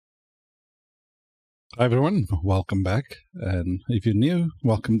Hi everyone, welcome back, and if you're new,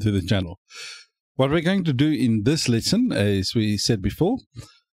 welcome to the channel. What we're going to do in this lesson, as we said before,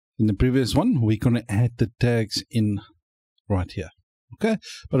 in the previous one, we're going to add the tags in right here, okay?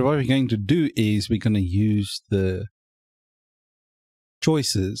 But what we're going to do is we're going to use the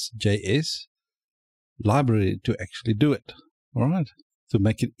Choices.js library to actually do it, all right? To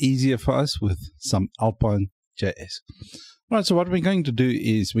make it easier for us with some app.js. All right, so what we're going to do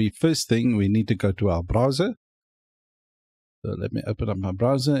is first thing we need to go to our browser. So let me open up my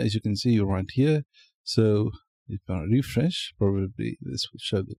browser. As you can see, you're right here. So if I refresh, probably this will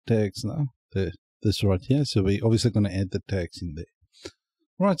show the tags now. This right here. So we're obviously going to add the tags in there.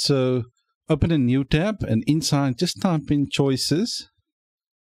 All right, so open a new tab, and inside just type in choices.js.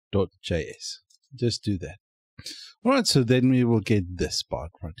 Just do that. All right, so then we will get this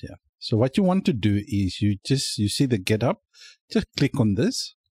part right here. So what you want to do is you see the get up, just click on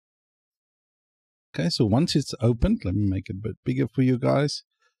this. Okay, so once it's opened, let me make it a bit bigger for you guys.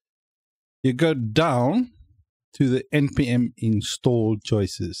 You go down to the npm install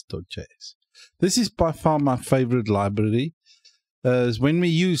choices.js. This is by far my favorite library. When we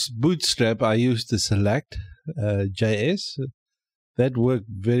use Bootstrap, I use the select.js. That worked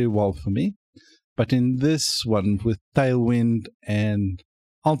very well for me. But in this one with Tailwind and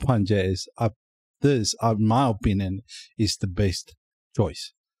Alpine.js, in my opinion, is the best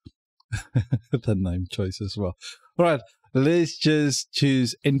choice. The name choice as well. All right, let's just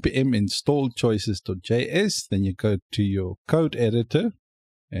choose npm install choices.js. Then you go to your code editor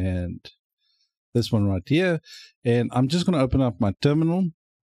and this one right here. And I'm just going to open up my terminal.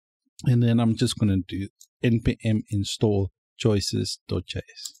 And then I'm just going to do npm install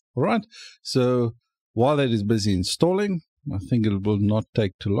choices.js. All right, so while that is busy installing, I think it will not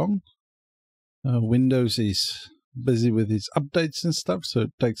take too long. Windows is busy with its updates and stuff, so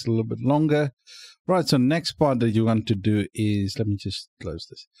it takes a little bit longer. Right, so next part that you want to do is, let me just close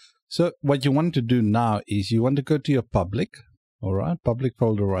this. So what you want to do now is you want to go to your public, all right, public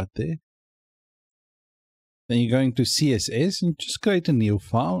folder right there. Then you're going to CSS and just create a new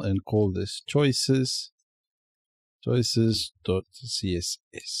file and call this choices.css.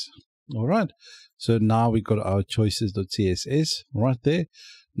 All right, so now we got our choices.css right there.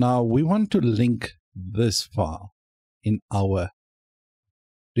 Now we want to link this file in our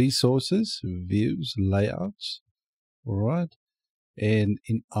resources, views, layouts, all right, and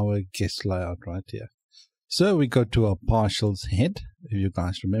in our guest layout right here. So we go to our partials head, if you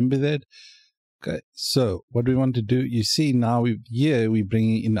guys remember that. Okay, so what we want to do, you see now we're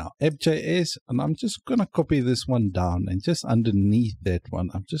bringing in our app.js, and I'm just going to copy this one down, and just underneath that one,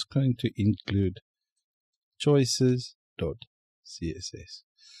 I'm just going to include choices.css.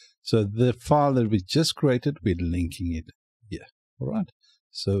 So the file that we just created, we're linking it here. All right.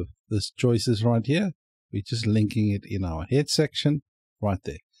 So this choices right here, we're just linking it in our head section right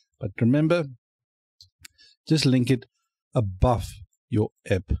there. But remember, just link it above your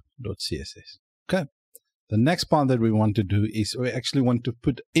app.css. Okay. The next part that we want to do is we actually want to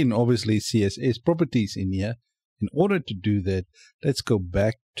put in, obviously, CSS properties in here. In order to do that, let's go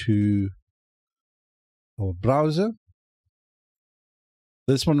back to our browser.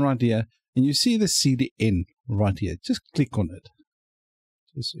 This one right here, and you see the CDN right here. Just click on it.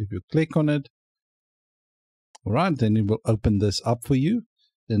 Just if you click on it, all right, then it will open this up for you.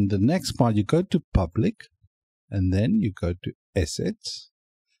 Then the next part, you go to public, and then you go to assets.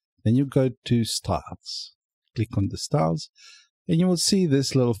 Then you go to styles. Click on the styles, and you will see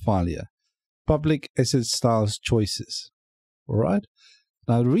this little file here, public asset styles choices. All right.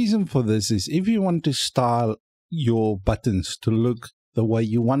 Now the reason for this is if you want to style your buttons to look the way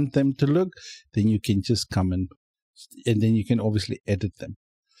you want them to look, then you can just come in, and then you can obviously edit them.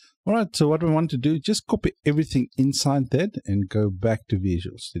 All right, so what we want to do, just copy everything inside that and go back to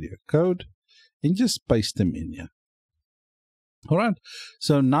Visual Studio Code and just paste them in here. All right,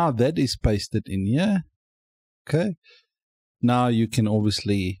 so now that is pasted in here. Okay, now you can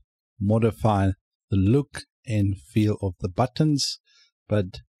obviously modify the look and feel of the buttons,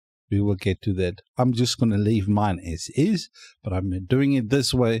 but we will get to that. I'm just going to leave mine as is, but I'm doing it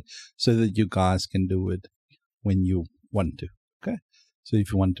this way so that you guys can do it when you want to. Okay, so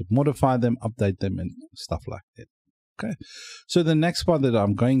if you want to modify them, update them, and stuff like that. Okay, so the next part that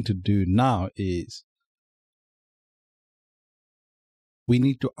I'm going to do now is we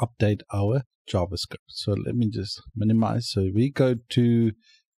need to update our JavaScript. So let me just minimize. So we go to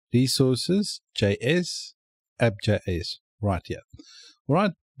resources.js, app.js right here. All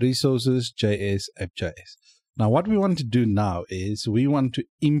right, resources.js, app.js. Now what we want to do now is we want to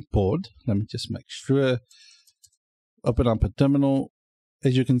import. Let me just make sure. Open up a terminal.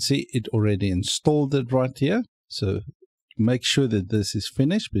 as you can see, it already installed it right here. So make sure that this is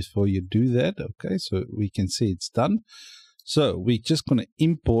finished before you do that. Okay, so we can see it's done. So we're just going to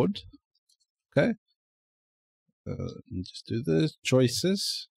import. Okay, let me just do this.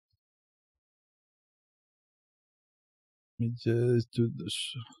 Choices. Let me just do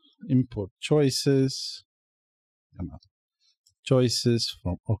this. Import choices. Come on. Choices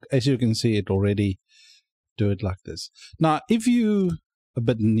from. Okay, as you can see, it already do it like this. Now, if you a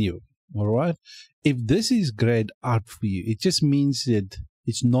bit new, all right, if this is grayed out for you, it just means that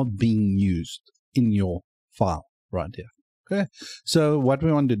it's not being used in your file right here. Okay, so what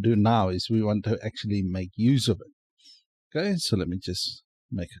we want to do now is we want to actually make use of it. Okay, so let me just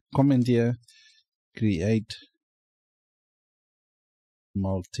make a comment here. Create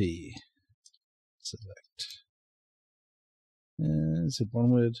multi select. Is it one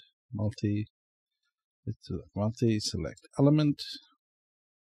word? Multi. Let's do multi select element.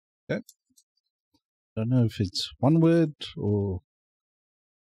 Okay. Don't know if it's one word or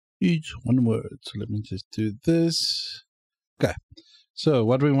each one word. So let me just do this. Okay. So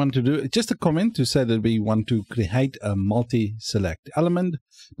what we want to do, just a comment to say that we want to create a multi-select element.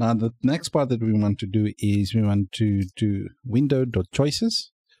 Now the next part that we want to do is we want to do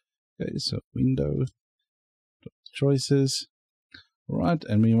window.choices. Okay, so window.choices. All right,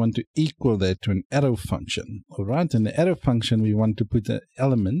 and we want to equal that to an arrow function. All right, in the arrow function, we want to put an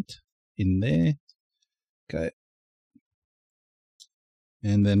element in there. Okay.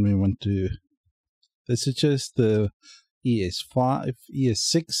 And then we want to, this is just the ES5,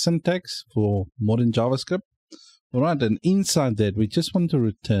 ES6 syntax for modern JavaScript. All right, and inside that, we just want to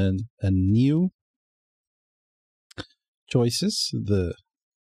return a new choices.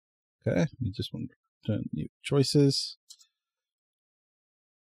 Okay, we just want to return new choices.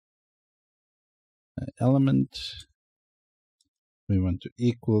 Element. We want to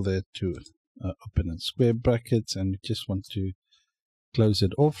equal that to open and square brackets, and we just want to close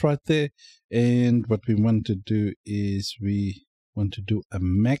it off right there. And what we want to do is we want to do a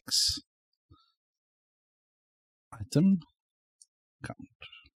max item count.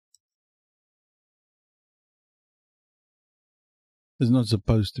 It's not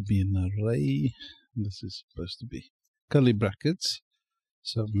supposed to be an array. This is supposed to be curly brackets.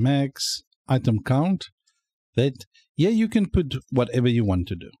 So max item count. That here you can put whatever you want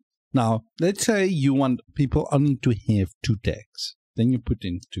to do. Now, let's say you want people only to have 2 tags. Then you put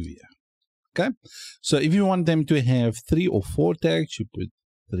in 2 here. Okay. So if you want them to have 3 or 4 tags, you put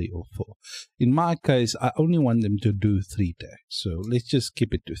 3 or 4. In my case, I only want them to do 3 tags. So let's just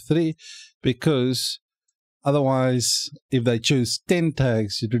keep it to 3, because otherwise, if they choose 10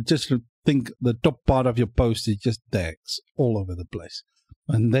 tags, you would just think the top part of your post is just tags all over the place.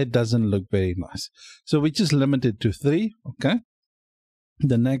 And that doesn't look very nice. So we just limit it to 3. Okay.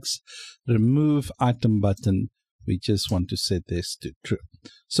 The next, remove item button. We just want to set this to true.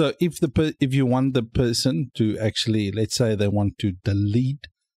 So if you want the person to actually, let's say they want to delete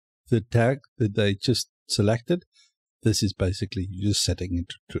the tag that they just selected, this is basically just setting it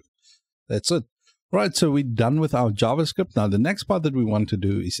to true. That's it. Right, so we're done with our JavaScript. Now the next part that we want to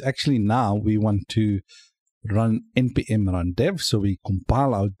do is actually now we want to run npm run dev. So we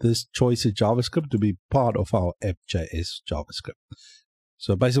compile out this choices JavaScript to be part of our app.js JavaScript.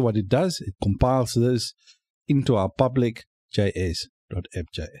 So basically what it does, it compiles this into our public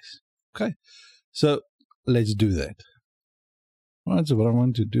js.app.js. Okay, so let's do that. All right, so what I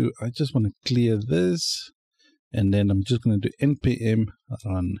want to do, I just want to clear this, and then I'm just going to do npm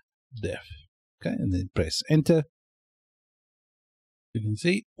run dev. Okay, and then press enter. You can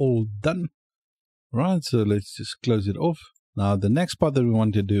see all done. Right, so let's just close it off. Now the next part that we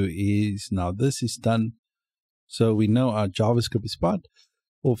want to do is, now this is done. So we know our JavaScript is part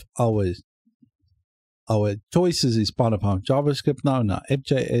of our choices is part of our JavaScript now. Now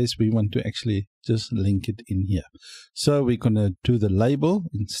app.js, we want to actually just link it in here. So we're going to do the label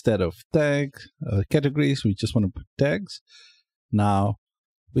instead of tag categories. We just want to put tags. Now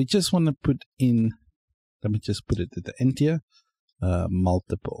we just want to put in, let me just put it at the end here,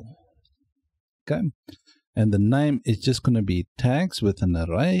 multiple. Okay, and the name is just going to be tags with an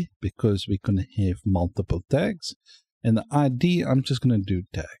array, because we're going to have multiple tags. And the ID, I'm just going to do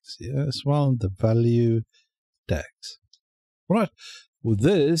tags here as well. The value tags. Right. Well,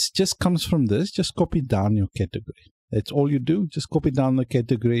 this just comes from this. Just copy down your category. That's all you do. Just copy down the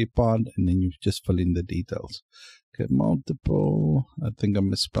category part, and then you just fill in the details. Okay, multiple. I think I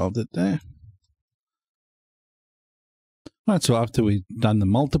misspelled it there. Right, so after we've done the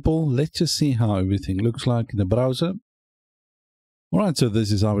multiple, let's just see how everything looks like in the browser. All right, so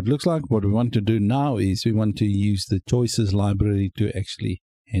this is how it looks like. What we want to do now is we want to use the choices library to actually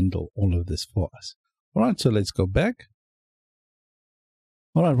handle all of this for us. All right, so let's go back.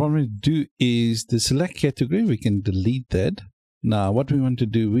 All right, what we do is the select category, we can delete that. Now, what we want to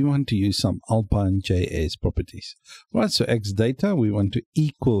do, we want to use some Alpine.js properties. All right, so X data, we want to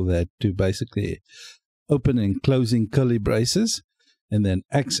equal that to basically open and closing curly braces, and then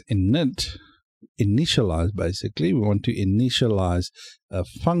X init, initialize basically. We want to initialize a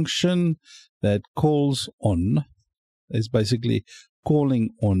function that calls on, is basically calling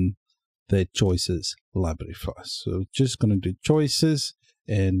on the choices library for us. So just going to do choices,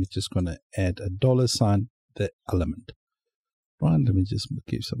 and we're just going to add a $, the element. Right, let me just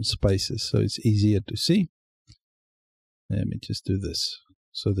give some spaces so it's easier to see. Let me just do this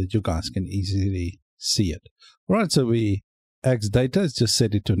so that you guys can easily see it. All right, so we X data is just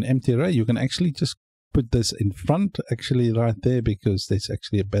set it to an empty array. You can actually just put this in front, actually right there, because that's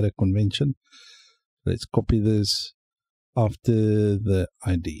actually a better convention. Let's copy this after the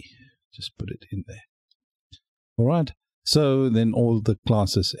ID. Just put it in there. All right, so then all the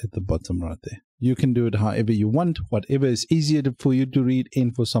classes at the bottom right there. You can do it however you want, whatever is easier for you to read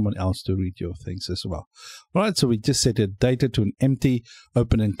and for someone else to read your things as well. All right, so we just set a data to an empty,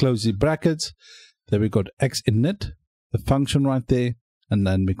 open and close the brackets. Then we got X init, the function right there, and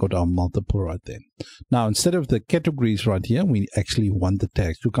then we got our multiple right there. Now, instead of the categories right here, we actually want the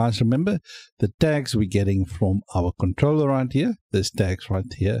tags. You guys remember the tags we're getting from our controller right here. This tags right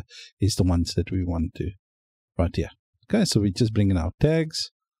here is the ones that we want to right here. Okay, so we just bring in our tags.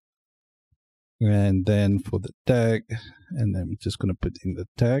 And then for the tag, and then we're just going to put in the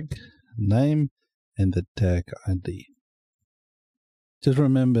tag name and the tag ID. Just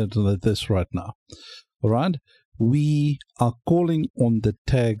remember this right now. All right, we are calling on the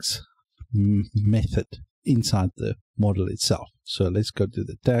tags method inside the model itself. So let's go to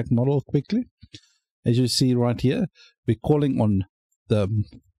the tag model quickly. As you see right here, we're calling on the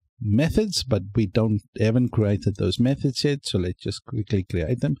methods, but we haven't created those methods yet, so let's just quickly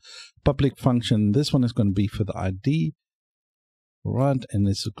create them. Public function, this one is going to be for the ID, right? And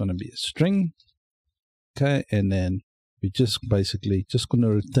this is going to be a string. Okay, and then we just basically just going to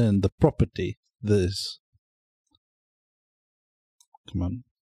return the property, this, come on,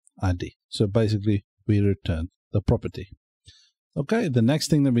 ID. So basically we return the property. Okay, the next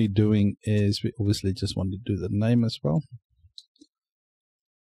thing that we're doing is we obviously just want to do the name as well.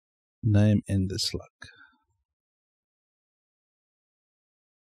 Name and the slug.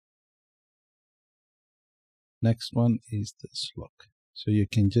 Next one is the slug. So you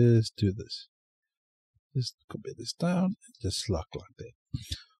can just do this. Just copy this down and just slug like that.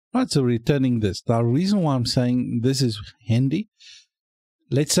 Right, so returning this. The reason why I'm saying this is handy,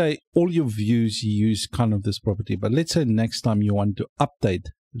 let's say all your views you use kind of this property, but let's say next time you want to update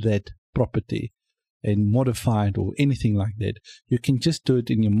that property and modify it or anything like that, you can just do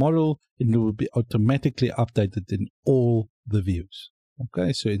it in your model and it will be automatically updated in all the views.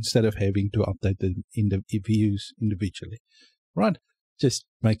 Okay, so instead of having to update them in the views individually, right? Just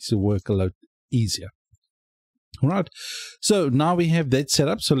makes the work a lot easier. All right, so now we have that set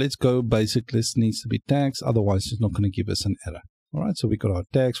up. So let's go basic. This needs to be tags, otherwise it's not going to give us an error. All right, so we got our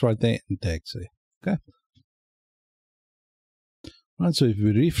tags right there and tags there. Okay. Right, so if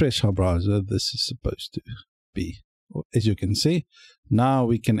we refresh our browser, this is supposed to be, as you can see, now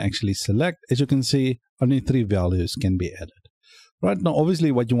we can actually select. As you can see, only 3 values can be added. Right, now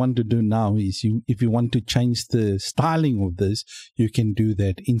obviously what you want to do now is if you want to change the styling of this, you can do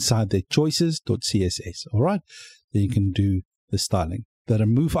that inside the choices.css. All right, then you can do the styling. The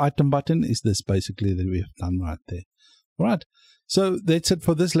remove item button is this basically that we have done right there. All right, so that's it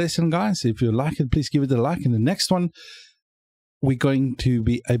for this lesson, guys. If you like it, please give it a like. In the next one, we're going to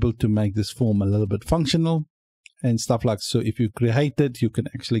be able to make this form a little bit functional and stuff like so. If you create it, you can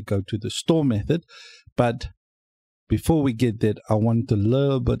actually go to the store method. But before we get that, I want to a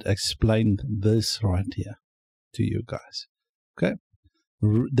little bit explain this right here to you guys. Okay,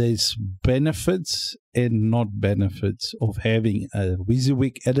 there's benefits and not benefits of having a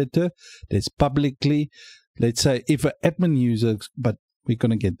WYSIWYG editor that's publicly, let's say, if an admin user, but we're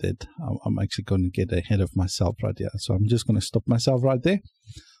going to get that. I'm actually going to get ahead of myself right here. So I'm just going to stop myself right there.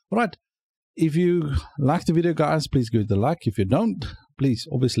 All right. If you like the video, guys, please give it a like. If you don't, please,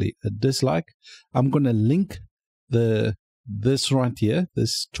 obviously, a dislike. I'm going to link this right here,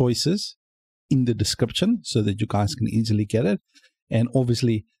 this choices, in the description so that you guys can easily get it. And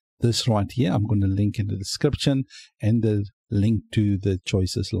obviously, this right here, I'm going to link in the description and the link to the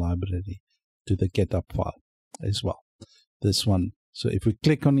choices library, to the GitHub file as well. This one So if we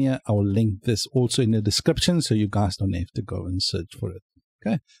click on here, I will link this also in the description so you guys don't have to go and search for it,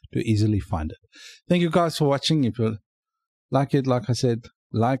 okay, to easily find it. Thank you guys for watching. If you like it, like I said,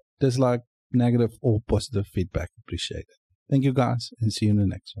 like, dislike, negative or positive feedback, appreciate it. Thank you guys, and see you in the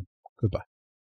next one. Goodbye.